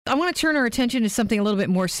I want to turn our attention to something a little bit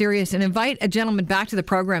more serious and invite a gentleman back to the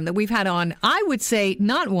program that we've had on, I would say,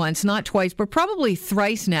 not once, not twice, but probably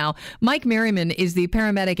thrice now. Mike Merriman is the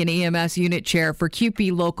paramedic and EMS unit chair for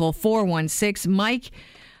CUPE Local 416. Mike,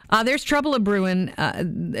 there's trouble brewing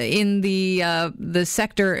in the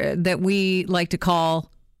sector that we like to call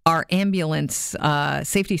our ambulance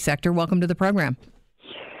safety sector. Welcome to the program.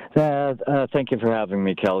 Thank you for having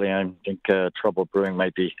me, Kelly. I think trouble brewing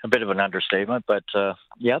might be a bit of an understatement, but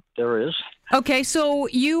yep, there is. Okay, so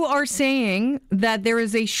you are saying that there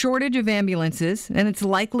is a shortage of ambulances, and it's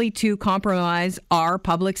likely to compromise our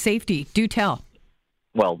public safety. Do tell.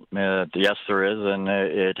 Well, yes, there is, and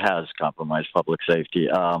it has compromised public safety.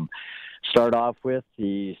 Start off with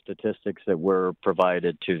the statistics that were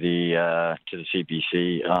provided to the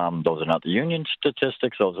CBC. Those are not the union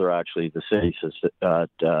statistics; those are actually the city's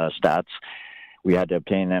stats. We had to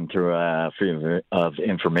obtain them through a freedom of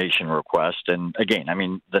information request. And again, I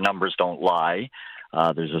mean, the numbers don't lie.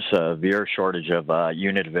 There's a severe shortage of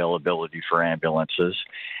unit availability for ambulances,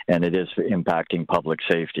 and it is impacting public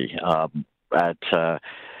safety. At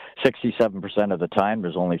 67% of the time,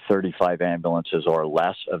 there's only 35 ambulances or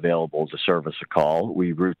less available to service a call.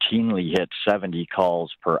 We routinely hit 70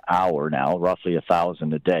 calls per hour now, roughly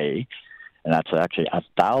 1,000 a day. And that's actually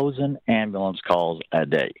 1,000 ambulance calls a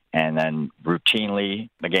day. And then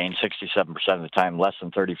routinely, again, 67% of the time, less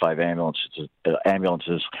than 35 ambulances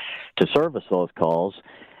to service those calls.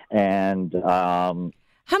 And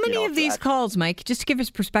how many of these calls, Mike, just to give us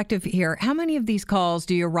perspective here, how many of these calls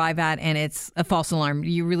do you arrive at and it's a false alarm?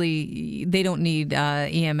 They don't need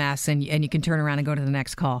EMS and you can turn around and go to the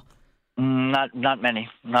next call? Not many.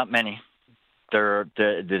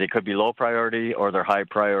 They could be low priority or they're high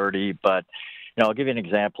priority, but I'll give you an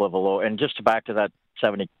example of a low, and just to back to that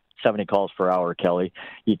 70 calls per hour, Kelly,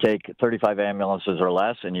 you take 35 ambulances or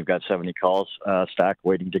less and you've got 70 calls stacked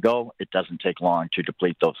waiting to go. It doesn't take long to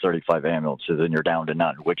deplete those 35 ambulances and you're down to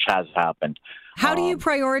none, which has happened. How do you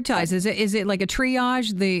prioritize? Is it like a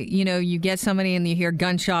triage? You get somebody and you hear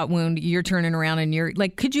gunshot wound, you're turning around and you're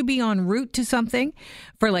like, could you be en route to something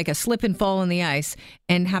for like a slip and fall in the ice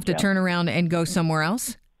and have to turn around and go somewhere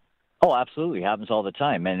else? Oh, absolutely. It happens all the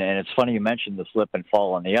time. And it's funny you mentioned the slip and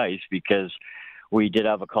fall on the ice because we did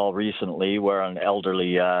have a call recently where an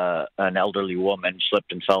elderly woman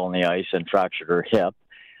slipped and fell on the ice and fractured her hip.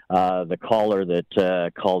 The caller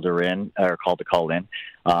that called the call in.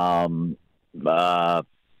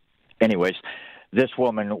 Anyways, this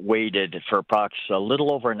woman waited for approximately a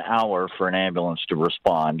little over an hour for an ambulance to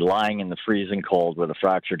respond, lying in the freezing cold with a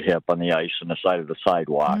fractured hip on the ice on the side of the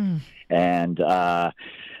sidewalk. And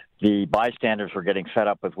the bystanders were getting fed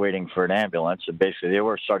up with waiting for an ambulance, and basically they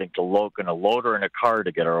were starting to load her in a car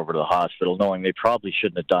to get her over to the hospital, knowing they probably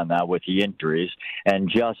shouldn't have done that with the injuries. And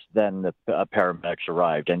just then the paramedics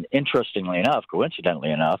arrived. And interestingly enough,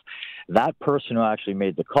 coincidentally enough, that person who actually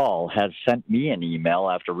made the call had sent me an email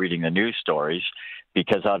after reading the news stories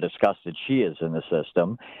because how disgusted she is in the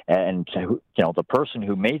system. And, the person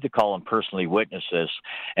who made the call and personally witnessed this,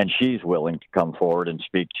 and she's willing to come forward and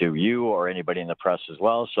speak to you or anybody in the press as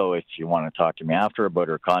well. So if you want to talk to me after about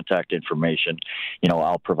her contact information,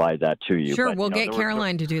 I'll provide that to you. Sure, but, we'll get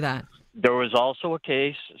Caroline to do that. There was also a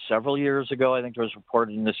case several years ago, I think it was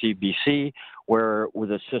reported in the CBC, where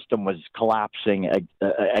the system was collapsing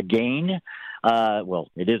again. Well,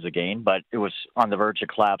 it is again, but it was on the verge of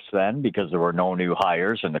collapse then because there were no new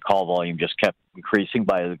hires and the call volume just kept increasing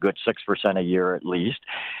by a good 6% a year at least.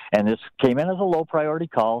 And this came in as a low priority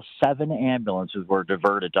call. 7 ambulances were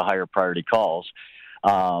diverted to higher priority calls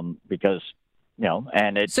because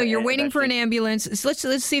and it's... So you're waiting for an ambulance. So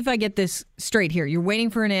let's see if I get this straight here. You're waiting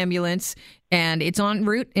for an ambulance, and it's en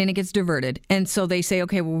route, and it gets diverted. And so they say,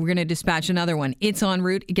 okay, well, we're going to dispatch another one. It's en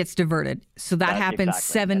route, it gets diverted. So that happens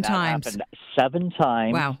exactly. 7 times. Happened 7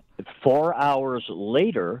 times. Wow. 4 hours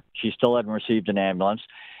later, she still hadn't received an ambulance.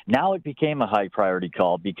 Now it became a high priority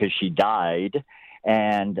call because she died.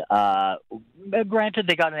 And granted,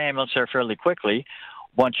 they got an ambulance there fairly quickly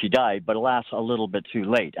once she died, but alas, a little bit too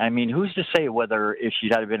late. I mean, who's to say whether if she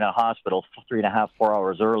had been in a hospital 3.5, 4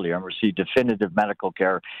 hours earlier and received definitive medical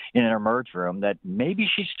care in an emergency room, that maybe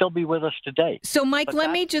she'd still be with us today. So, Mike,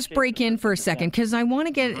 let me just break in for a second because I want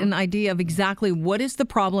to get an idea of exactly what is the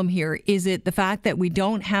problem here. Is it the fact that we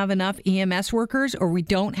don't have enough EMS workers or we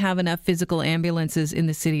don't have enough physical ambulances in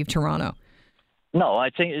the city of Toronto? No, I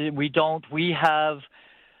think we don't. We have...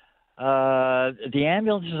 The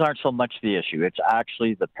ambulances aren't so much the issue. It's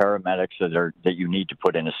actually the paramedics that you need to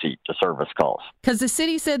put in a seat to service calls. Because the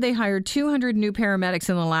city said they hired 200 new paramedics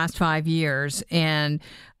in the last 5 years, and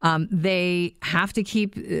they have to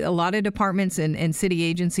keep a lot of departments and city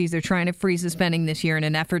agencies. They're trying to freeze the spending this year in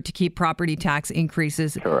an effort to keep property tax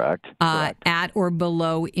increases Correct. At or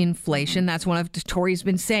below inflation. That's one of Tory's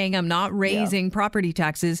been saying. I'm not raising property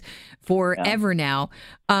taxes forever now.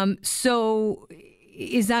 So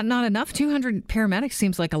is that not enough? 200 paramedics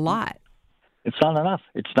seems like a lot. It's not enough.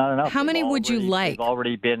 It's not enough. How many would you like? They've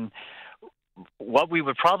already been. What we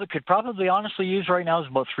could probably honestly use right now is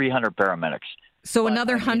about 300 paramedics. So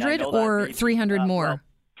another 100 or 300 more? Well,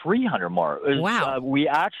 300 more. Wow. We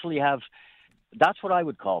actually have. That's what I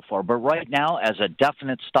would call for. But right now, as a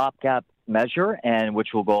definite stopgap measure, and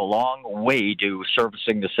which will go a long way to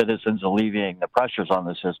servicing the citizens, alleviating the pressures on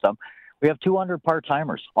the system. We have 200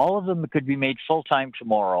 part-timers. All of them could be made full-time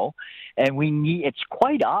tomorrow, and it's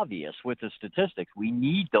quite obvious with the statistics, we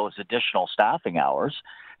need those additional staffing hours.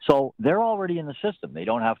 So they're already in the system. They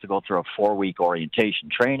don't have to go through a 4-week orientation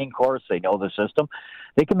training course. They know the system.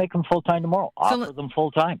 They can make them full-time tomorrow. Offer them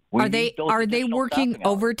full-time. Are they working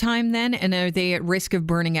overtime then, and are they at risk of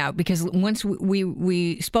burning out? Because once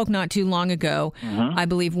we spoke not too long ago, I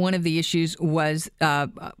believe one of the issues was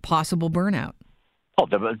possible burnout.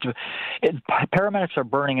 Paramedics are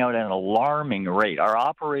burning out at an alarming rate. Our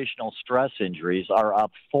operational stress injuries are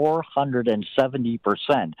up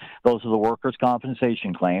 470%. Those are the workers'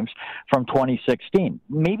 compensation claims from 2016.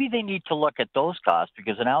 Maybe they need to look at those costs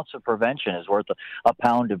because an ounce of prevention is worth a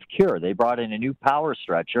pound of cure. They brought in a new power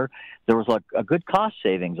stretcher. There was a good cost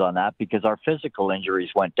savings on that because our physical injuries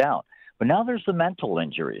went down. But now there's the mental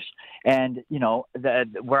injuries. And,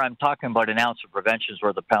 where I'm talking about an ounce of prevention is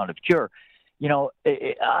worth a pound of cure.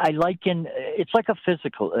 I liken it's like a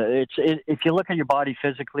physical. If you look at your body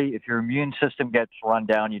physically, if your immune system gets run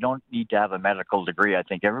down, you don't need to have a medical degree. I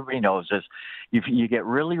think everybody knows this. If you get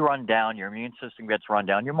really run down, your immune system gets run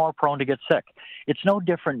down, you're more prone to get sick. It's no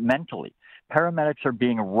different mentally. Paramedics are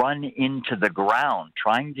being run into the ground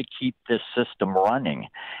trying to keep this system running,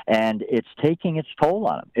 and it's taking its toll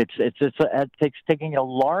on them. It's taking an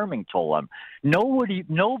alarming toll on them.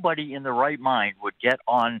 Nobody in the right mind would get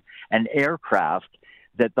on an aircraft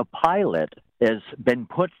that the pilot has been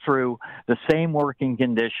put through the same working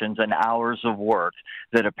conditions and hours of work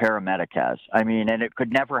that a paramedic has. I mean, and it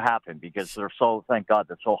could never happen because thank God,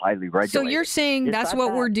 they're so highly regulated. So you're saying that's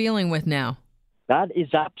what we're dealing with now? That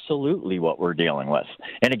is absolutely what we're dealing with.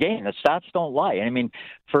 And again, the stats don't lie. I mean,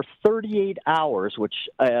 for 38 hours, which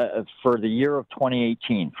for the year of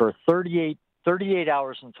 2018, for 38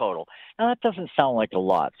 hours in total. Now, that doesn't sound like a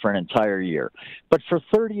lot for an entire year. But for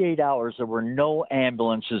 38 hours, there were no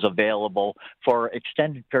ambulances available for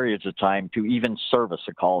extended periods of time to even service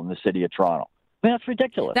a call in the city of Toronto. I mean, that's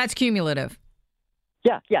ridiculous. That's cumulative.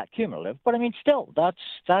 Yeah, cumulative. But I mean, still, that's.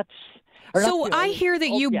 So I hear that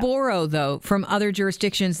you borrow, though, from other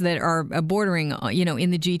jurisdictions that are bordering, in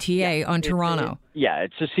the GTA on Toronto.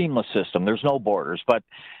 It's a seamless system. There's no borders. But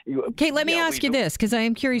okay, let me ask you this, because I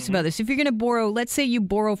am curious about this. If you're going to borrow, let's say you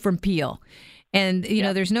borrow from Peel, and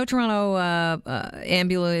there's no Toronto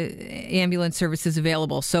ambulance services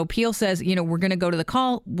available. So Peel says, we're going to go to the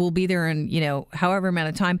call. We'll be there in however amount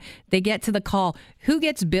of time. They get to the call. Who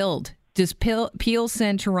gets billed? Does Peel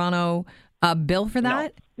send Toronto a bill for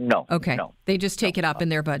that? No. Okay. No. They just take it up in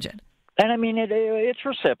their budget. And I mean, it's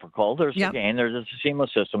reciprocal. There's it's a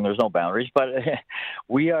seamless system. There's no boundaries, but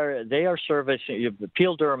they are servicing.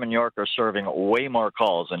 Peel, Durham, and York are serving way more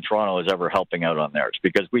calls than Toronto is ever helping out on theirs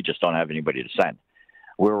because we just don't have anybody to send.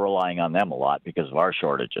 We're relying on them a lot because of our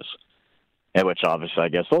shortages, and which obviously I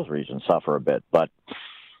guess those regions suffer a bit, but.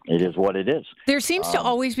 It is what it is. There seems to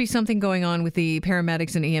always be something going on with the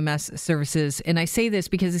paramedics and EMS services. And I say this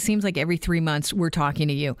because it seems like every 3 months we're talking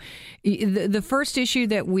to you. The first issue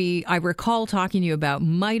that I recall talking to you about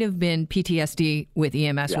might have been PTSD with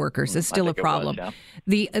EMS workers. It's still a problem.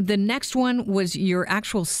 The next one was your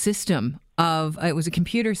actual system it was a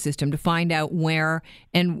computer system to find out where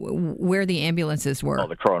the ambulances were. Oh,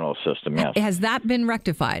 the Chronos system, yes. Has that been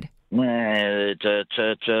rectified?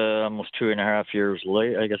 It's almost 2.5 years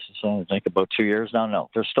late. I guess I think about 2 years now. No,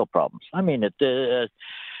 there's still problems. I mean, it's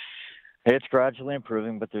gradually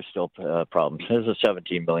improving, but there's still problems. There's a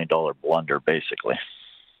 $17 million blunder, basically.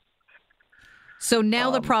 So now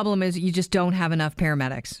the problem is you just don't have enough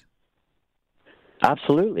paramedics.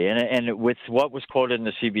 Absolutely, and with what was quoted in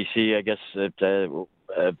the CBC, I guess that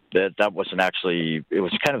that wasn't actually. It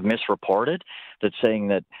was kind of misreported. That saying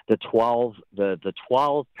that the 12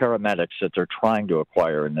 paramedics that they're trying to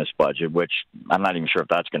acquire in this budget, which I'm not even sure if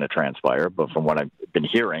that's going to transpire, but from what I've been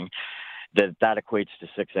hearing, that equates to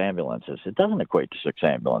 6 ambulances. It doesn't equate to 6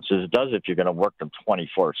 ambulances. It does if you're going to work them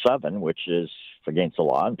 24/7, which is against the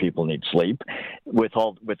law, and people need sleep with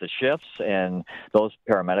the shifts, and those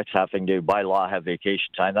paramedics having to, by law, have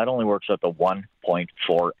vacation time. That only works out to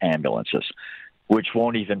 1.4 ambulances, which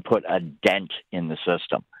won't even put a dent in the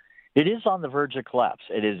system. It is on the verge of collapse.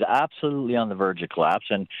 It is absolutely on the verge of collapse.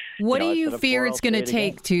 And what do you fear it's going to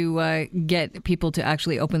take to get people to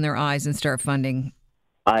actually open their eyes and start funding?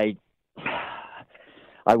 I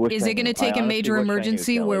wish. Is it going to take a major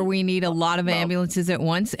emergency where we need a lot of ambulances at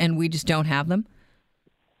once and we just don't have them?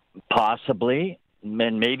 Possibly.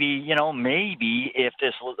 And maybe if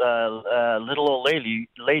this little old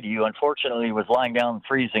lady who unfortunately was lying down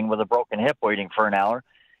freezing with a broken hip waiting for an hour,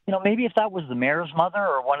 maybe if that was the mayor's mother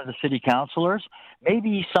or one of the city councilors,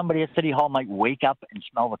 maybe somebody at City Hall might wake up and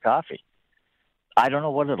smell the coffee. I don't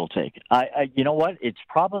know what it'll take. You know what? It's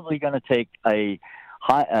probably going to take a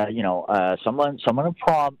someone of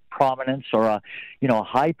prominence or a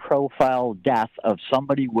high-profile death of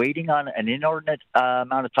somebody waiting on an inordinate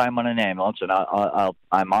amount of time on an ambulance. And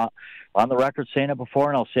I'm on the record saying it before,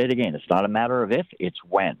 and I'll say it again. It's not a matter of if, it's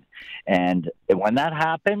when. And when that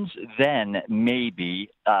happens, then maybe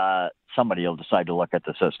somebody will decide to look at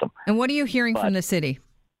the system. And what are you hearing from the city?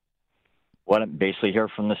 What I basically hear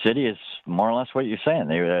from the city is more or less what you're saying.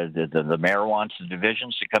 The mayor wants the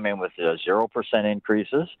divisions to come in with 0%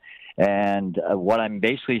 increases, and what I'm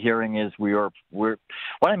basically hearing is we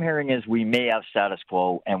may have status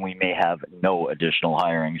quo and we may have no additional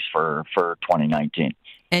hirings for 2019.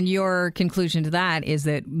 And your conclusion to that is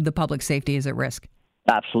that the public safety is at risk?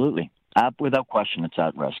 Absolutely, without question, it's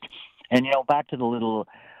at risk. And back to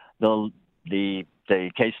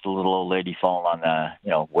the case of the little old lady falling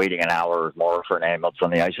on waiting an hour or more for an ambulance on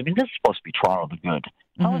the ice. I mean, this is supposed to be Toronto the good.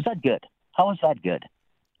 How is that good? How is that good?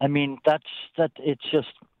 I mean, it's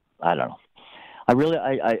just, I don't know. I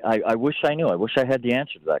wish I knew. I wish I had the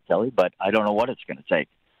answer to that, Kelly, but I don't know what it's going to take.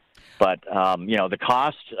 But, the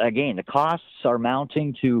costs are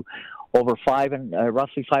mounting to over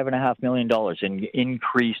roughly $5.5 million in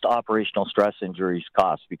increased operational stress injuries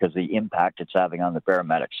costs because of the impact it's having on the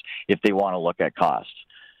paramedics if they want to look at costs.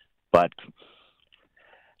 But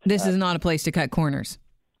this is not a place to cut corners.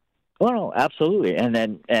 Well, no, absolutely.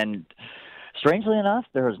 And strangely enough,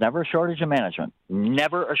 there is never a shortage of management.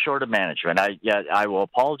 Never a shortage of management. I will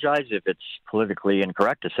apologize if it's politically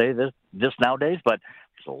incorrect to say this nowadays, but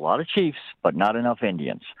there's a lot of chiefs, but not enough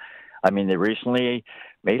Indians. I mean, they recently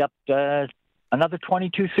made up another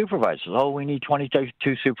 22 supervisors. Oh, we need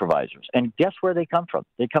 22 supervisors. And guess where they come from?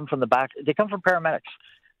 They come from the back. They come from paramedics.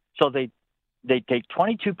 So they take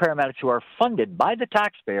 22 paramedics who are funded by the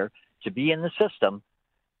taxpayer to be in the system.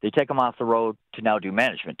 They take them off the road to now do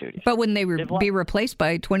management duties. But wouldn't they be replaced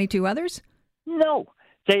by 22 others? No.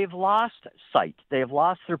 They've lost sight. They have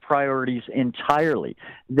lost their priorities entirely.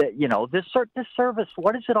 This service,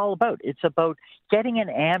 what is it all about? It's about getting an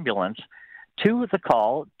ambulance to the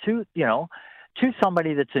call, to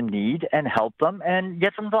somebody that's in need and help them and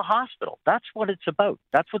get them to the hospital. That's what it's about.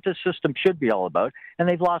 That's what this system should be all about, and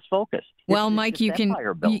they've lost focus. Well, Mike, you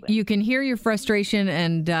can hear your frustration,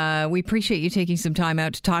 and we appreciate you taking some time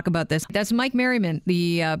out to talk about this. That's Mike Merriman,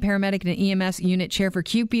 the paramedic and EMS unit chair for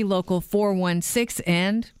CUPE Local 416,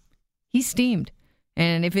 and he's steamed.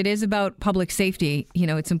 And if it is about public safety,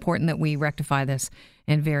 it's important that we rectify this,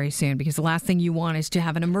 and very soon, because the last thing you want is to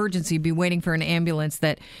have an emergency, be waiting for an ambulance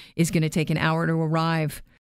that is going to take an hour to arrive.